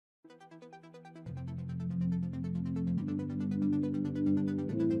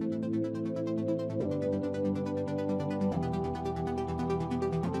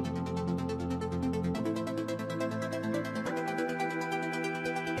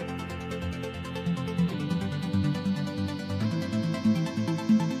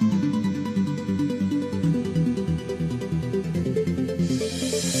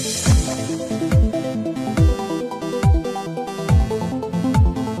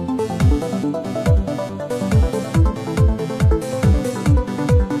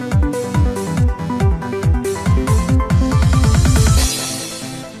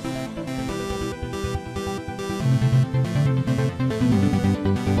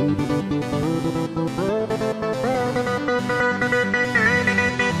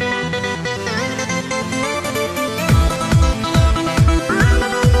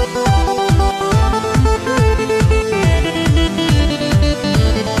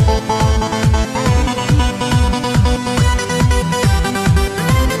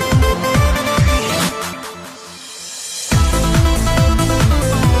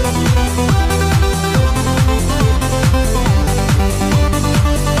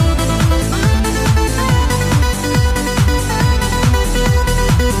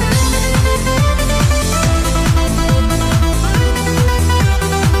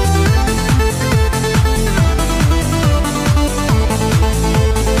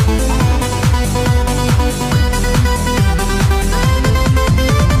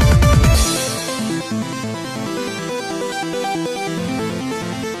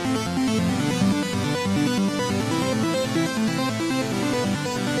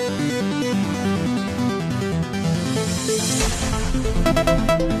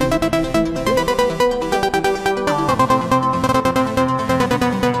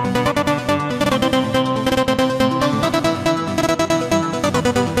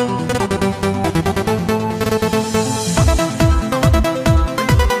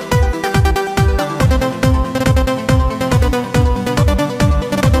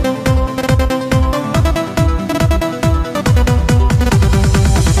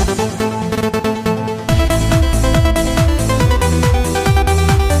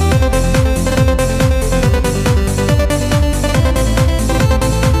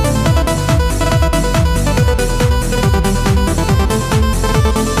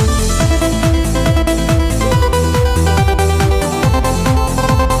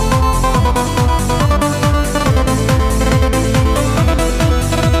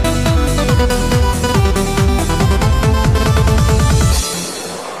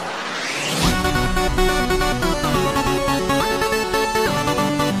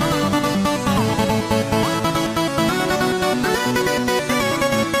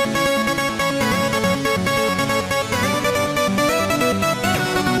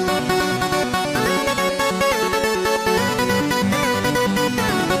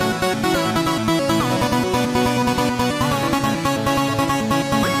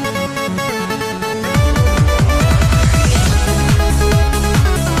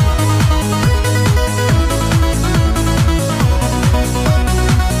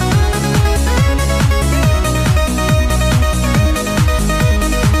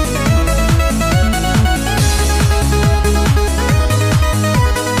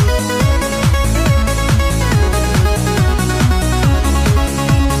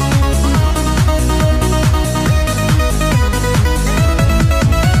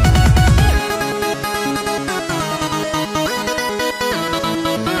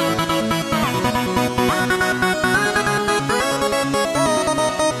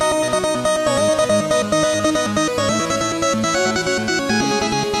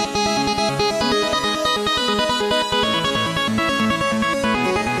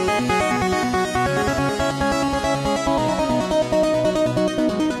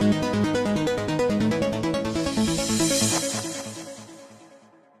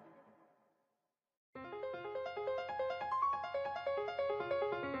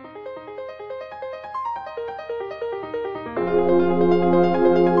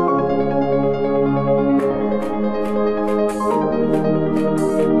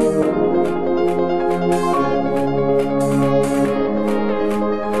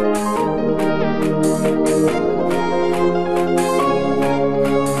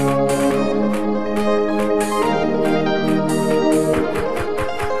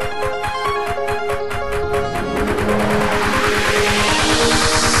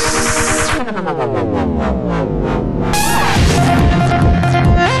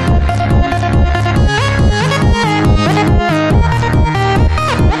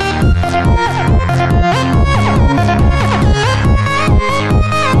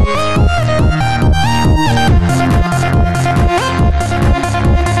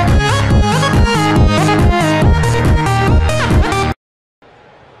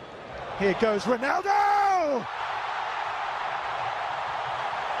goes Ronaldo!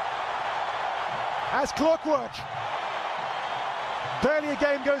 As clockwork. Barely a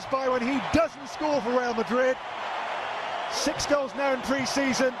game goes by when he doesn't score for Real Madrid. 6 goals now in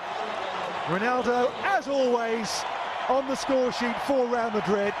pre-season. Ronaldo, as always, on the score sheet for Real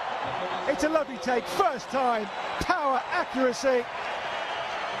Madrid. It's a lovely take, first time, power, accuracy.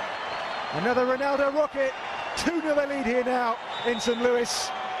 Another Ronaldo rocket, 2-0 their lead here now in St.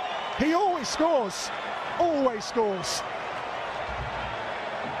 Louis. He always scores, always scores.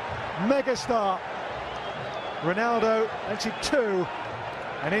 Megastar. Ronaldo makes it 2,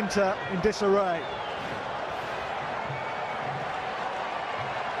 and Inter in disarray.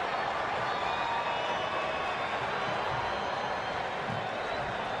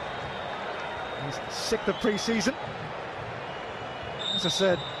 He's 6th of pre-season. As I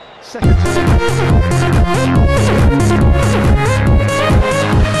said, second.